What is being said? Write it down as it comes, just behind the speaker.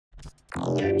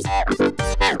Hey,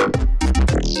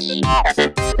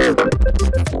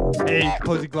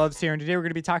 Cozy Gloves here, and today we're going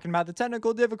to be talking about the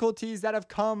technical difficulties that have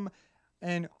come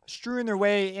and strewing their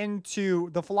way into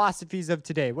the philosophies of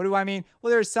today. What do I mean?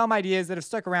 Well, there's some ideas that have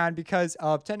stuck around because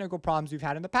of technical problems we've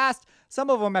had in the past. Some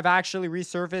of them have actually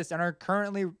resurfaced and are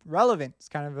currently relevant. It's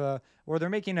kind of or they're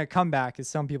making a comeback, as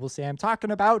some people say. I'm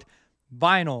talking about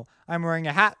vinyl. I'm wearing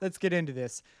a hat. Let's get into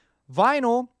this.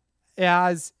 Vinyl,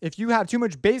 as if you have too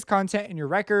much bass content in your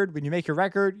record, when you make your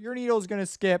record, your needle is going to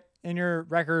skip and your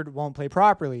record won't play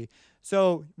properly.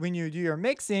 So when you do your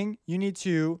mixing, you need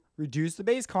to reduce the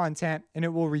bass content and it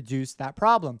will reduce that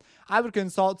problem. I would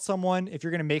consult someone if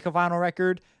you're going to make a vinyl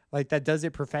record like that does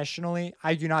it professionally.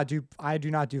 I do not do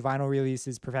vinyl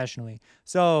releases professionally.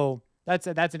 So that's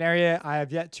an area I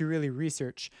have yet to really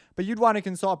research. But you'd want to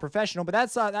consult a professional, but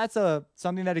that's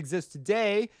something that exists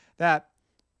today that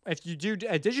if you do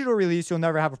a digital release, you'll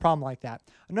never have a problem like that.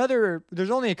 There's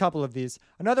only a couple of these.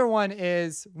 Another one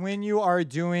is when you are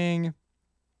doing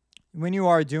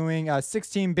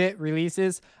 16-bit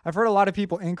releases. I've heard a lot of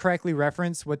people incorrectly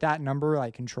reference what that number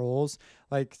like controls.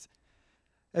 Like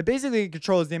it basically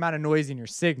controls the amount of noise in your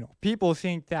signal. People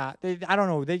think that I don't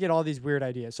know, they get all these weird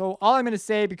ideas. So all I'm going to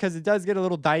say, because it does get a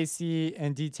little dicey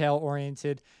and detail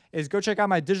oriented, is go check out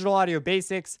my Digital Audio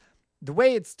Basics. The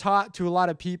way it's taught to a lot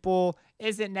of people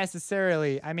isn't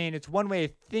necessarily, it's one way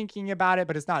of thinking about it,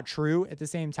 but it's not true at the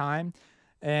same time.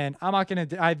 And I'm not going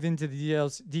to dive into the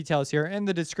details here. In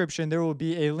the description, there will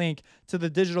be a link to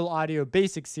the Digital Audio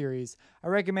Basics series. I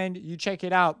recommend you check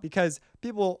it out because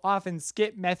people often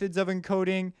skip methods of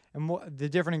encoding and the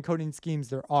different encoding schemes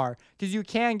there are. Because you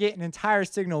can get an entire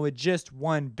signal with just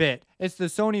one bit. It's the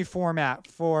Sony format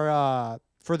for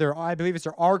their, I believe it's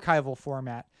their archival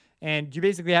format. And you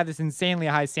basically have this insanely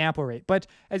high sample rate. But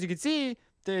as you can see,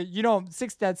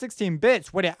 that 16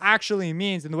 bits, what it actually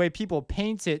means and the way people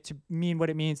paint it to mean what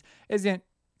it means isn't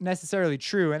necessarily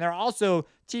true. And they're also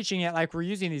teaching it like we're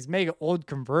using these mega old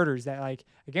converters that, like,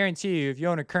 I guarantee you, if you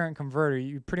own a current converter,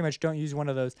 you pretty much don't use one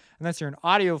of those unless you're an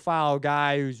audiophile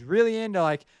guy who's really into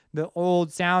like the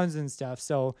old sounds and stuff.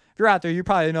 So if you're out there, you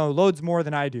probably know loads more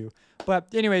than I do.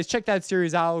 But anyways, check that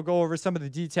series out. I'll go over some of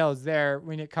the details there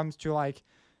when it comes to like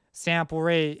sample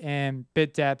rate and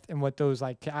bit depth and what those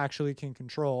like actually can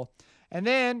control. And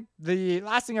then the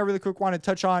last thing I really quick want to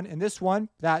touch on in this one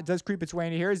that does creep its way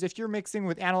into here is if you're mixing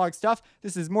with analog stuff,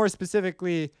 this is more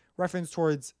specifically referenced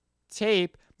towards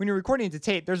tape. When you're recording to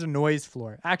tape, there's a noise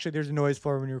floor. Actually, there's a noise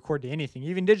floor when you record to anything.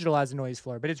 Even digital has a noise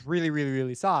floor, but it's really, really,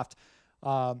 really soft.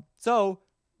 So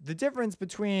the difference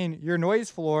between your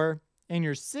noise floor and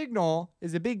your signal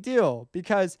is a big deal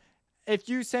because if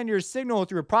you send your signal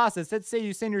through a process, let's say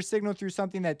you send your signal through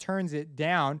something that turns it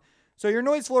down. So your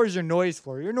noise floor is your noise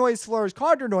floor. Your noise floor is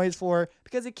called your noise floor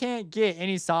because it can't get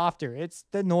any softer. It's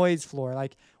the noise floor.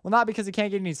 Not because it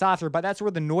can't get any softer, but that's where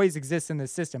the noise exists in the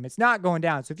system. It's not going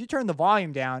down. So if you turn the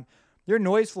volume down, your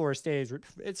noise floor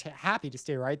it's happy to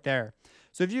stay right there.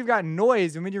 So if you've got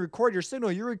noise and when you record your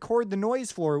signal, you record the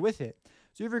noise floor with it.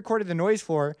 So you've recorded the noise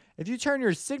floor. If you turn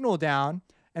your signal down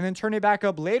and then turn it back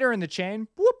up later in the chain,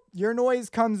 whoop, your noise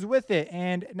comes with it.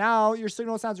 And now your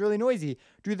signal sounds really noisy.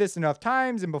 Do this enough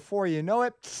times and before you know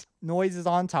it, noise is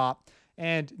on top.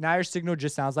 And now your signal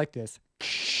just sounds like this.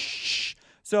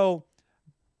 So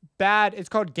it's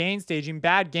called gain staging.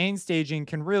 Bad gain staging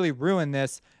can really ruin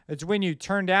this. It's when you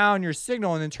turn down your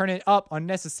signal and then turn it up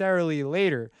unnecessarily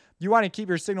later. You want to keep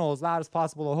your signal as loud as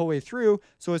possible the whole way through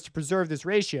so as to preserve this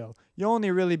ratio. You only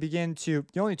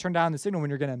turn down the signal when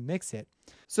you're going to mix it.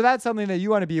 So that's something that you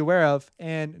want to be aware of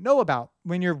and know about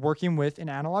when you're working with an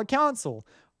analog console.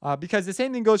 Because the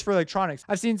same thing goes for electronics.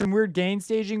 I've seen some weird gain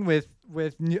staging with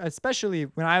new, especially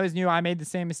when I was new, I made the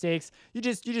same mistakes. You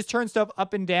just turn stuff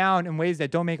up and down in ways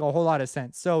that don't make a whole lot of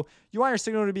sense. So you want your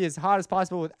signal to be as hot as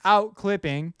possible without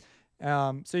clipping.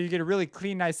 So you get a really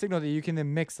clean, nice signal that you can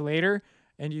then mix later.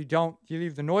 And you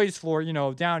leave the noise floor,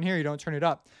 down here, you don't turn it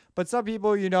up. But some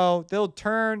people, they'll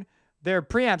turn their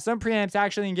preamps. Some preamps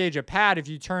actually engage a pad if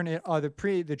you turn it,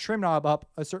 the trim knob up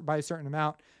by a certain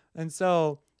amount. And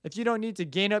so if you don't need to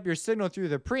gain up your signal through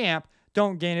the preamp,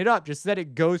 don't gain it up. Just let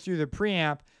it go through the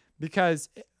preamp because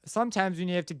sometimes when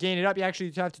you have to gain it up, you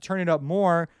actually have to turn it up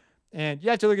more. And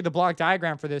you have to look at the block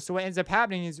diagram for this. So what ends up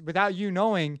happening is without you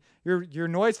knowing, your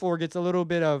noise floor gets a little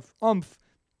bit of oomph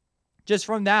just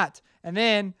from that. And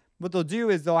then what they'll do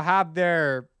is they'll have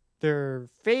their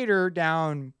fader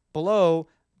down below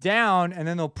down, and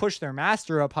then they'll push their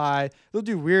master up high. They'll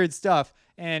do weird stuff,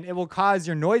 and it will cause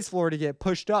your noise floor to get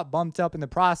pushed up, bumped up in the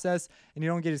process, and you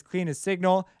don't get as clean a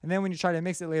signal. And then when you try to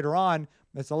mix it later on,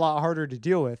 it's a lot harder to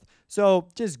deal with. So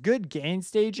just good gain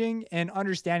staging and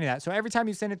understanding that. So every time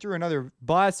you send it through another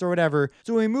bus or whatever,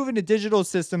 so when we move into digital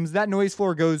systems, that noise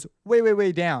floor goes way, way,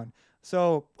 way down.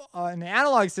 So in the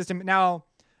analog system, now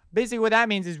basically what that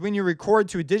means is when you record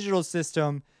to a digital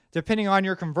system, depending on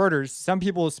your converters, some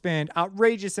people will spend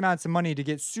outrageous amounts of money to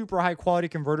get super high quality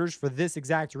converters for this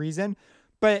exact reason.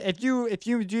 But if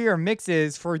you do your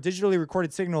mixes for digitally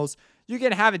recorded signals, you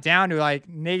can have it down to like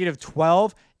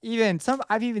 -12. Even some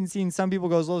I've even seen some people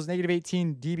go as low as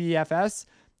 -18 dBFS,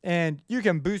 and you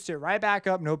can boost it right back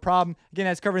up, no problem. Again,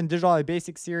 that's covered in Digital Audio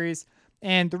Basics series.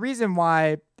 And the reason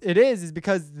why it is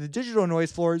because the digital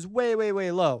noise floor is way, way,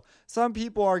 way low. Some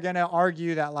people are gonna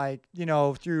argue that, like,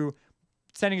 through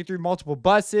sending it through multiple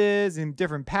buses and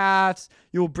different paths,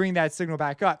 you'll bring that signal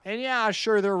back up. And yeah,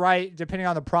 sure, they're right, depending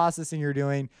on the processing you're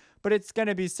doing, but it's going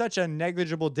to be such a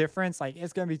negligible difference. Like,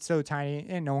 it's going to be so tiny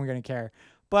and no one's going to care.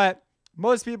 But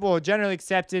most people generally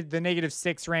accepted the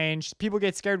 -6 range. People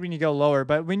get scared when you go lower,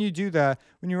 but when you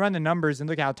run the numbers and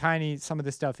look how tiny some of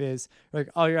this stuff is, you're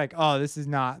like, oh, this is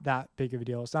not that big of a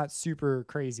deal. It's not super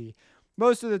crazy.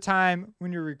 Most of the time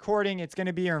when you're recording, it's going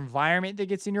to be your environment that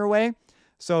gets in your way.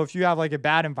 So if you have like a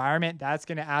bad environment, that's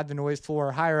going to add the noise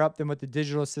floor higher up than what the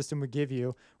digital system would give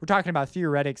you. We're talking about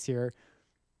theoretics here.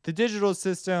 The digital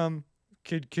system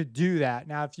could do that.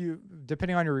 Now,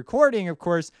 depending on your recording, of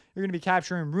course, you're going to be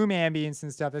capturing room ambience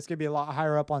and stuff. That's going to be a lot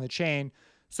higher up on the chain.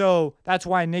 So that's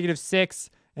why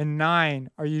 -6 and 9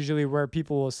 are usually where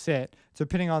people will sit,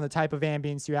 depending on the type of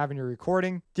ambience you have in your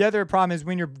recording. The other problem is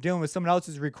when you're dealing with someone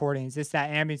else's recording, it's just that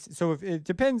ambience. So if it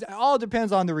depends, it all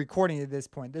depends on the recording at this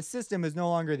point. The system is no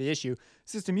longer the issue.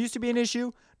 System used to be an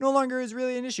issue, no longer is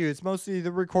really an issue. It's mostly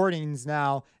the recordings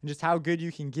now and just how good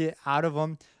you can get out of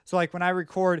them. So like when I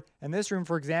record in this room,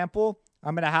 for example,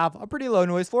 I'm going to have a pretty low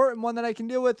noise floor and one that I can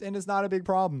deal with, and it's not a big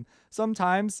problem.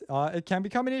 Sometimes it can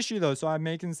become an issue, though, so I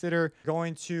may consider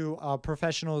going to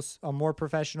a more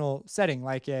professional setting,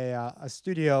 like a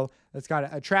studio that's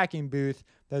got a tracking booth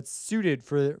that's suited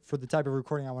for the type of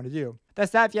recording I want to do.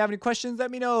 That's that. If you have any questions,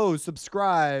 let me know.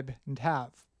 Subscribe and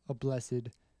have a blessed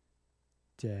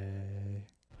day.